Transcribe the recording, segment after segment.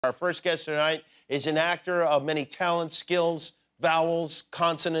Our first guest tonight is an actor of many talents, skills, vowels,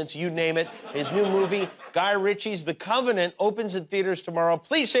 consonants, you name it. His new movie, Guy Ritchie's The Covenant, opens in theaters tomorrow.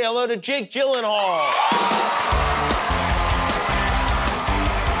 Please say hello to Jake Gyllenhaal.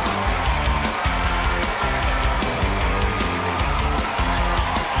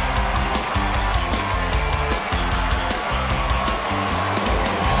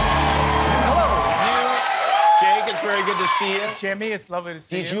 Very good to see you. Jimmy, it's lovely to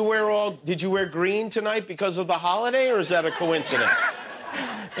see you. Did you wear green tonight because of the holiday, or is that a coincidence?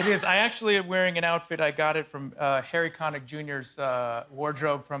 It is. I actually am wearing an outfit. I got it from Harry Connick Jr.'s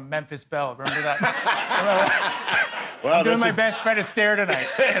wardrobe from Memphis Belle. Remember that? Well, I'm doing my best Fred Astaire tonight.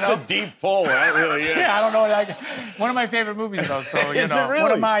 It's a deep pull, that really is. Yeah, I don't know. One of my favorite movies, though. So Is it really?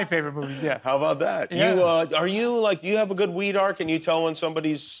 One of my favorite movies. Yeah. How about that? Yeah. Do you have a good weed arc? Can you tell when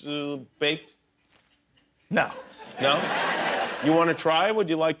somebody's baked? No. No? You want to try? Would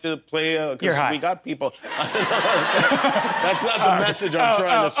you like to play? Because we got people. That's not the message I'm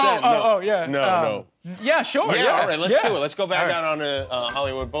trying to send. Yeah. No. Yeah, sure. Yeah, all right, let's do it. Let's go back out on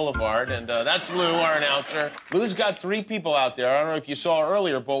Hollywood Boulevard, and that's Lou, our announcer. Lou's got 3 people out there. I don't know if you saw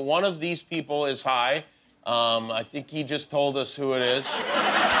earlier, but one of these people is high. I think he just told us who it is.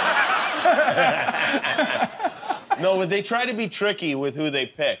 No, but they try to be tricky with who they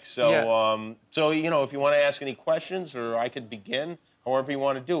pick. So, so you know, if you want to ask any questions, or I could begin, however you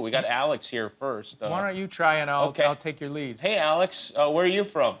want to do it. We got Alex here first. Why don't you try, and I'll take your lead. Hey, Alex, where are you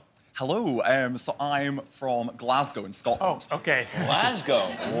from? Hello, so I'm from Glasgow in Scotland. Oh, okay. Glasgow,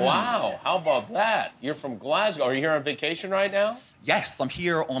 wow, how about that? You're from Glasgow. Are you here on vacation right now? Yes, I'm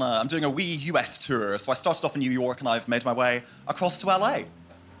here on I'm doing a wee US tour. So I started off in New York, and I've made my way across to LA.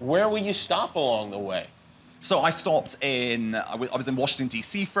 Where will you stop along the way? So I stopped in, I was in Washington,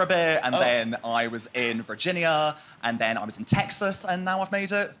 D.C. for a bit, and then I was in Virginia, and then I was in Texas, and now I've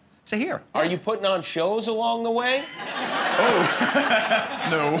made it to here. Are you putting on shows along the way? Oh,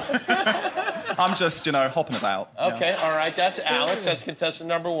 no. I'm just, hopping about. Okay, all right, that's Alex. That's contestant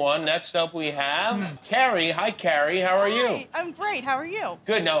number 1. Next up we have Carrie. Hi, Carrie, how are you? Hi, I'm great, how are you?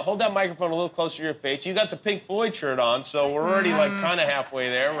 Good, now hold that microphone a little closer to your face. You got the Pink Floyd shirt on, so we're already like kind of halfway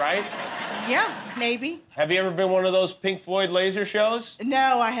there, right? Yeah, maybe. Have you ever been one of those Pink Floyd laser shows?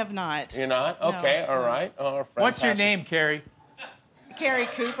 No, I have not. You're not? Okay, all right. Oh, what's your name, Carrie? Carrie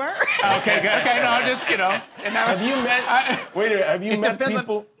Cooper. Okay, good. Okay, no, just, Have you met, have you met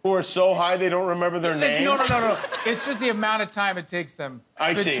people who are so high they don't remember their name? No. It's just the amount of time it takes them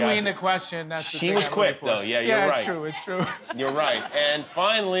between the question. That's the She thing was I'm quick, for. though. Yeah, you're right. It's true. You're right. And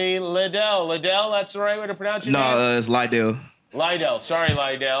finally, Liddell. Liddell, that's the right way to pronounce your name? No, it's Lydell. Lydell. Sorry,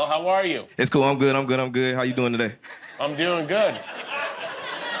 Lydell. How are you? It's cool. I'm good. How you doing today? I'm doing good.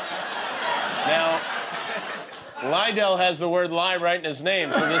 Now, Lydell has the word lie right in his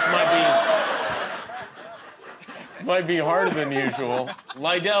name, so this might be harder than usual.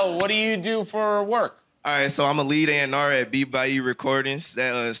 Lydell, what do you do for work? All right, so I'm a lead A&R at B by E Recordings.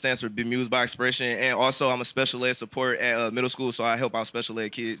 That stands for Bemused by Expression. And also, I'm a special ed support at middle school, so I help out special ed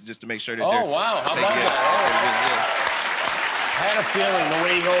kids just to make sure that they're wow. How about that? I had a feeling the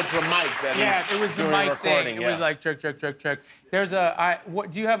way he holds the mic that he's it was the doing mic recording. thing. It was like check. There's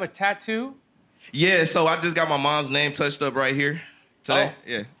do you have a tattoo? Yeah, so I just got my mom's name touched up right here today.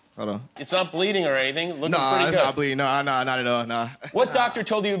 Yeah, hold on. It's not bleeding or anything. Looking pretty Nah, it's good. not bleeding. No, not at all, nah. What doctor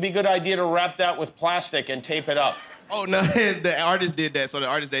told you it would be a good idea to wrap that with plastic and tape it up? Oh, no, the artist did that, so the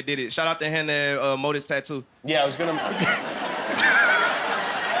artist that did it. Shout out to him that Modus Tattoo. Yeah, I was gonna...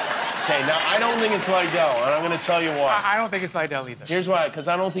 Okay, now, I don't think it's Lydell, and I'm gonna tell you why. I don't think it's Lydell either. Here's why, because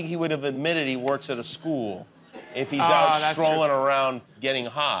I don't think he would have admitted he works at a school if he's out strolling around getting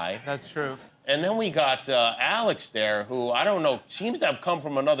high. That's true. And then we got Alex there, who, I don't know, seems to have come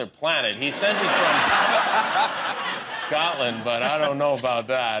from another planet. He says he's from Scotland, but I don't know about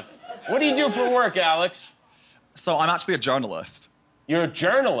that. What do you do for work, Alex? So I'm actually a journalist. You're a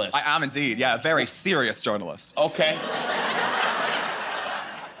journalist? I am indeed, yeah, a very serious journalist. Okay.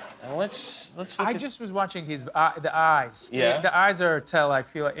 Well, let's look I just was watching his the eyes. Yeah. The eyes are a tell, I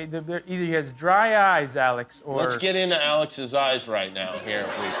feel like. Either he has dry eyes, Alex, or... Let's get into Alex's eyes right now, here,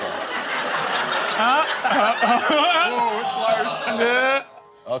 if we can. Whoa, it's close.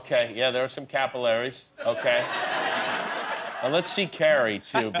 Okay, yeah, there are some capillaries. Okay. Now let's see Carrie,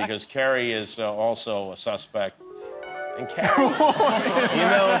 too, because Carrie is also a suspect. And Carrie,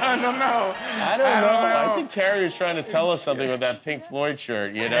 I don't know. I don't know. I think Carrie was trying to tell us something with that Pink Floyd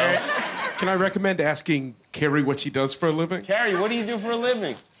shirt, Can I recommend asking Carrie what she does for a living? Carrie, what do you do for a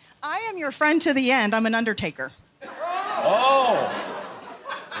living? I am your friend to the end. I'm an undertaker. Oh.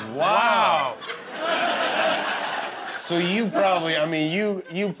 Wow. So you probably, I mean,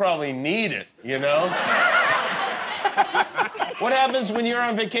 you probably need it, you know? What happens when you're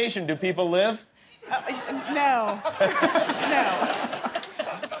on vacation? Do people live? No. No.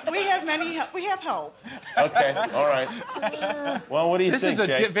 We have help. Okay, all right. Well, what do you This think, is a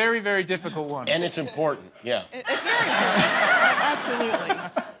Jake? very, very difficult one. And it's important, yeah. It's very important.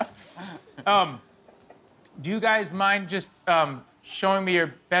 Absolutely. Do you guys mind just showing me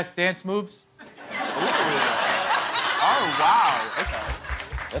your best dance moves? Oh, wow. Okay.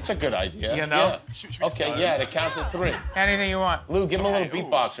 That's a good idea. You know? Yeah. Should we Okay, start? yeah, to count to 3. Anything you want. Lou, give him a little Okay, ooh.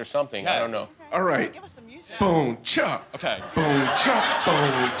 beatbox or something. I Yeah. don't know. All right. Give us some music. Boom, chop. Okay. Boom, chop,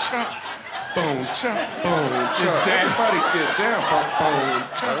 boom, chop. Boom, chop, boom, chop. Damn. Everybody get down. Boom,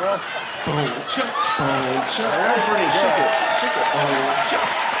 chop. Boom, chop, boom, chop. That's pretty good. Shake it, shake it. Boom, chop.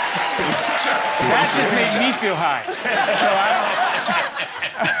 Boom, chop. That just made me feel high.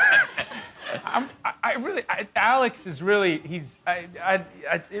 Alex is really,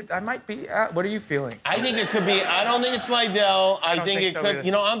 I might be, what are you feeling? I think it could be, I don't think it's Lydell. I don't think think it so could, either.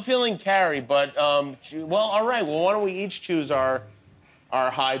 you know, I'm feeling Carrie, but, well, all right. Well, why don't we each choose our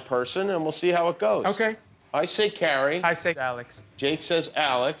high person, and we'll see how it goes. Okay. I say Carrie. I say Alex. Jake says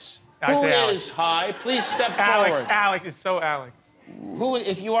Alex. I Who say Alex. is high? Please step Alex, forward. Alex is so Alex. Who,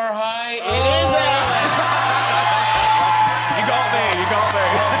 if you are high, it is Alex. You got me. You got me.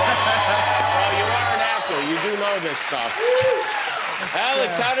 Well, you are an actor. You do know this stuff.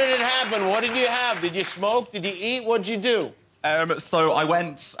 Alex, how did it happen? What did you have? Did you smoke? Did you eat? What'd you do? So I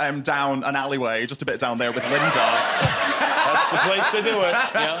went down an alleyway, just a bit down there with Linda. That's the place to do it.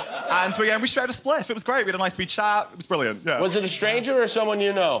 Yeah. And we shared a spliff. It was great. We had a nice wee chat. It was brilliant. Yeah. Was it a stranger or someone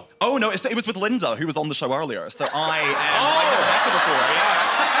you know? Oh, no, it was with Linda, who was on the show earlier. So I've never met her before, yeah.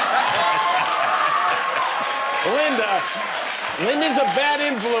 Linda's a bad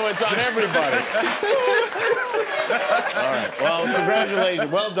influence on everybody. All right. Well,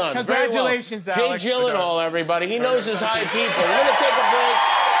 congratulations. Well done. Congratulations, Very well. Alex. Jake Gyllenhaal, everybody. He knows his high people. We're going to take a break.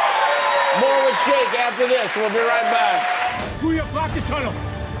 More with Jake after this. We'll be right back. Julia, block the tunnel.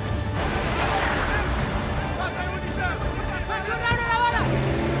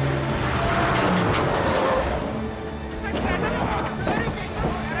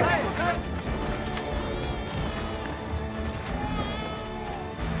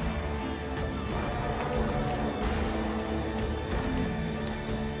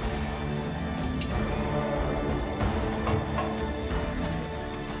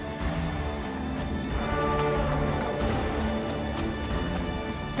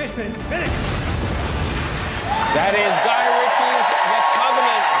 That is Guy Ritchie's The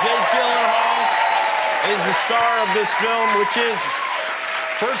Covenant. Jake Gyllenhaal is the star of this film, which is,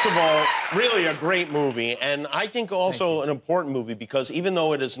 first of all, really a great movie. And I think also an important movie because even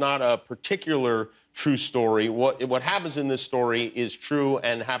though it is not a particular true story, what happens in this story is true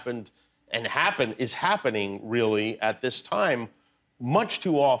and is happening really at this time much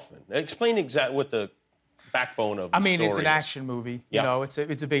too often. Explain exactly what the backbone of the story it's an is. action movie. Yeah. You know, it's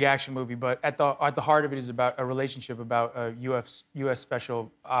a big action movie, but at the heart of it is about a relationship about a U.S.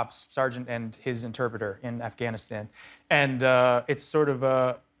 Special Ops sergeant and his interpreter in Afghanistan, and it's sort of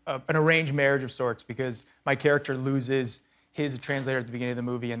an arranged marriage of sorts because my character loses his translator at the beginning of the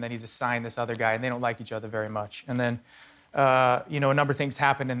movie, and then he's assigned this other guy, and they don't like each other very much, and then a number of things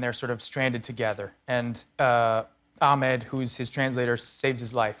happen, and they're sort of stranded together, and Ahmed, who's his translator, saves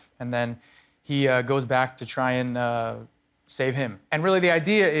his life, and then he goes back to try and save him. And really the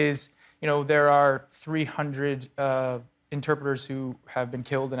idea is, there are 300 interpreters who have been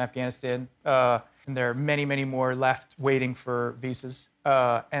killed in Afghanistan, and there are many, many more left waiting for visas.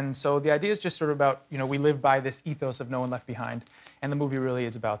 And so the idea is just sort of about, we live by this ethos of no one left behind. And the movie really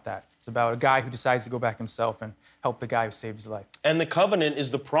is about that. It's about a guy who decides to go back himself and help the guy who saved his life. And the covenant is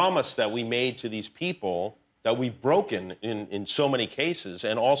the promise that we made to these people that we've broken in so many cases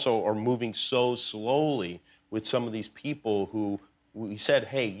and also are moving so slowly with some of these people who we said,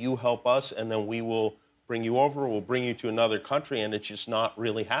 hey, you help us and then we will bring you over, we'll bring you to another country, and it's just not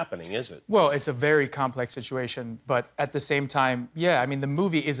really happening, is it? Well, it's a very complex situation, but at the same time, yeah, the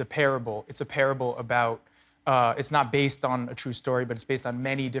movie is a parable. It's a parable about, it's not based on a true story, but it's based on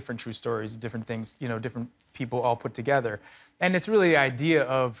many different true stories, different things, different people all put together. And it's really the idea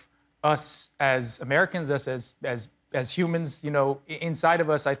of us as Americans, us as humans, inside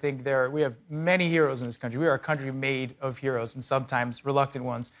of us, I think we have many heroes in this country. We are a country made of heroes and sometimes reluctant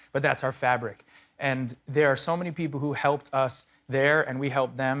ones, but that's our fabric. And there are so many people who helped us there and we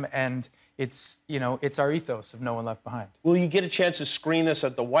helped them, and it's our ethos of no one left behind. Will you get a chance to screen this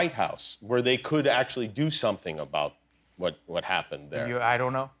at the White House where they could actually do something about what happened there? I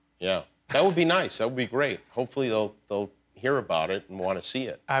don't know. Yeah. That would be nice. That would be great. Hopefully they'll hear about it and want to see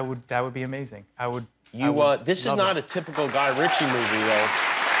it. That would be amazing. This is not a typical Guy Ritchie movie, though.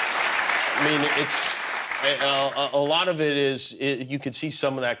 I mean, it's a lot of it is you can see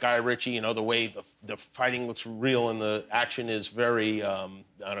some of that Guy Ritchie. You know, the way the fighting looks real and the action is very I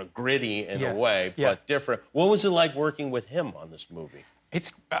don't know, gritty in a way, but different. What was it like working with him on this movie?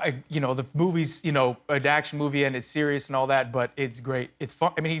 It's the movie's an action movie and it's serious and all that, but it's great. It's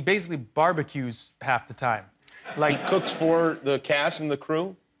fun. I mean, he basically barbecues half the time. Like he cooks for the cast and the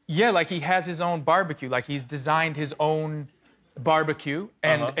crew. Yeah, like he has his own barbecue. Like he's designed his own barbecue,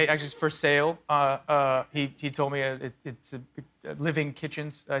 and it actually it's for sale. He told me it's a Living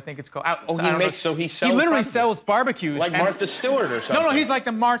Kitchens, I think it's called. He sells. He literally sells barbecues. Like Martha Stewart or something. No, he's like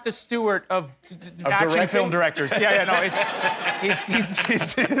the Martha Stewart of action film directors. Yeah, no,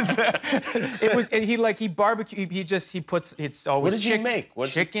 he barbecue. He puts it's always. What does he make?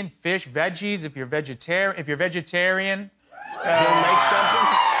 Chicken, fish, veggies. If you're vegetarian, he'll make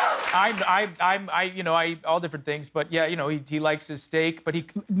something. I eat all different things, but yeah, he likes his steak, but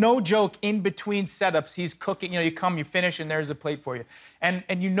no joke, in between setups, he's cooking, you come, you finish, and there's a plate for you. And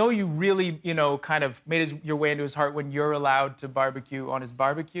you really, kind of made your way into his heart when you're allowed to barbecue on his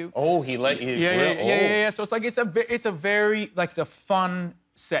barbecue. Oh, he let you. Yeah. So it's like, it's a very, like, it's a fun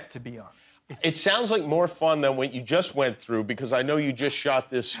set to be on. It sounds like more fun than what you just went through, because I know you just shot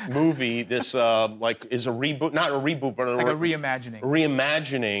this movie. This is a reboot, not a reboot, but like a reimagining.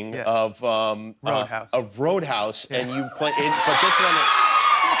 Reimagining of Roadhouse. Roadhouse, and you play it. But this one,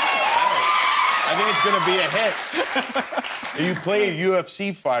 I think it's going to be a hit. You play a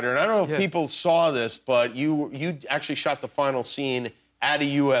UFC fighter, and I don't know if people saw this, but you actually shot the final scene at a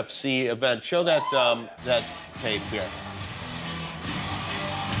UFC event. Show that that tape here.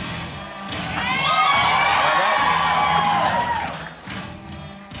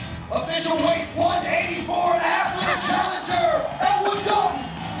 Official weight 184 and a half for the challenger, Elwood Dalton.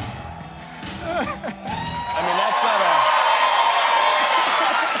 I mean,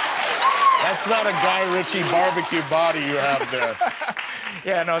 that's not a Guy Ritchie barbecue body you have there.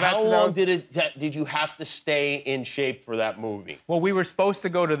 Yeah, no, that's How long did you have to stay in shape for that movie? Well, we were supposed to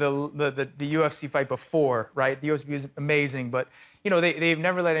go to the UFC fight before, right? The UFC was amazing, but they've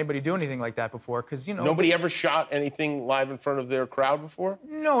never let anybody do anything like that before, because Nobody ever shot anything live in front of their crowd before?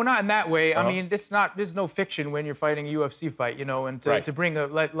 No, not in that way. I mean, there's no fiction when you're fighting a UFC fight, and to bring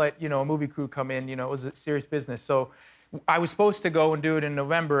a movie crew come in, it was a serious business. So I was supposed to go and do it in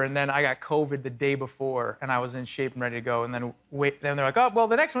November, and then I got COVID the day before, and I was in shape and ready to go. And then they're like, oh, well,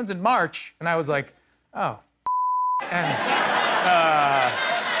 the next one's in March, and I was like, oh,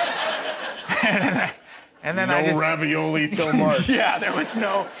 and then no ravioli till March. Yeah, there was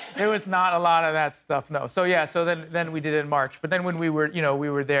not a lot of that stuff. No. So yeah, then we did it in March. But then when we were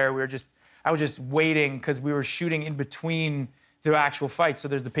there, I was just waiting, because we were shooting in between the actual fights. So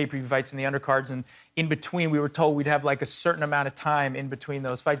there's the pay-per-view fights and the undercards, and in between we were told we'd have like a certain amount of time in between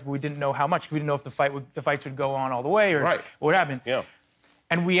those fights, but we didn't know how much. We didn't know if the fights would go on all the way or what would happen. Yeah.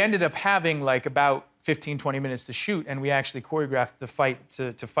 And we ended up having like about 15, 20 minutes to shoot, and we actually choreographed the fight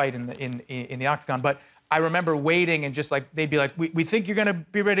to fight in the octagon. But I remember waiting, and just like they'd be like, we think you're gonna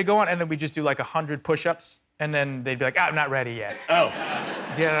be ready to go on, and then we just do like 100 push-ups, and then they'd be like, I'm not ready yet. Oh.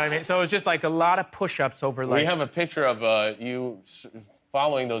 Do you know what I mean? So it was just like a lot of push-ups over like. We have a picture of you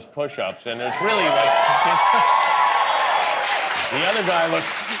following those push-ups, and it's really like the other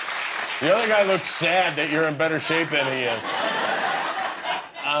guy looks sad that you're in better shape than he is.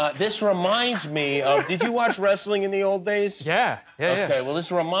 This reminds me of. Did you watch wrestling in the old days? Yeah. Okay. Well,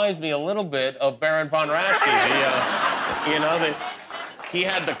 this reminds me a little bit of Baron von Raschke. He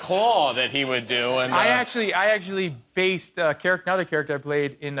had the claw that he would do, and I actually based another character I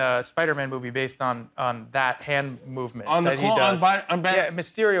played in a Spider-Man movie based on that hand movement. On the claw, yeah,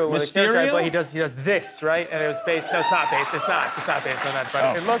 Mysterio. Mysterio? He does this, right? And it was based. No, it's not based. It's not based on that.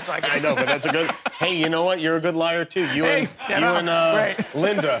 But it looks like it. I know, but that's a good. Hey, you know what? You're a good liar too. You and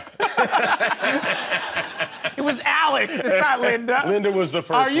Linda. It was Alex. It's not Linda. Linda was the first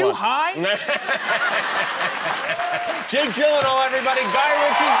one. Are you high? Jake Gyllenhaal, everybody. Guy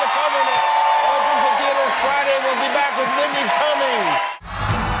Ritchie's The Covenant opens in theaters Friday. We'll be back with Whitney.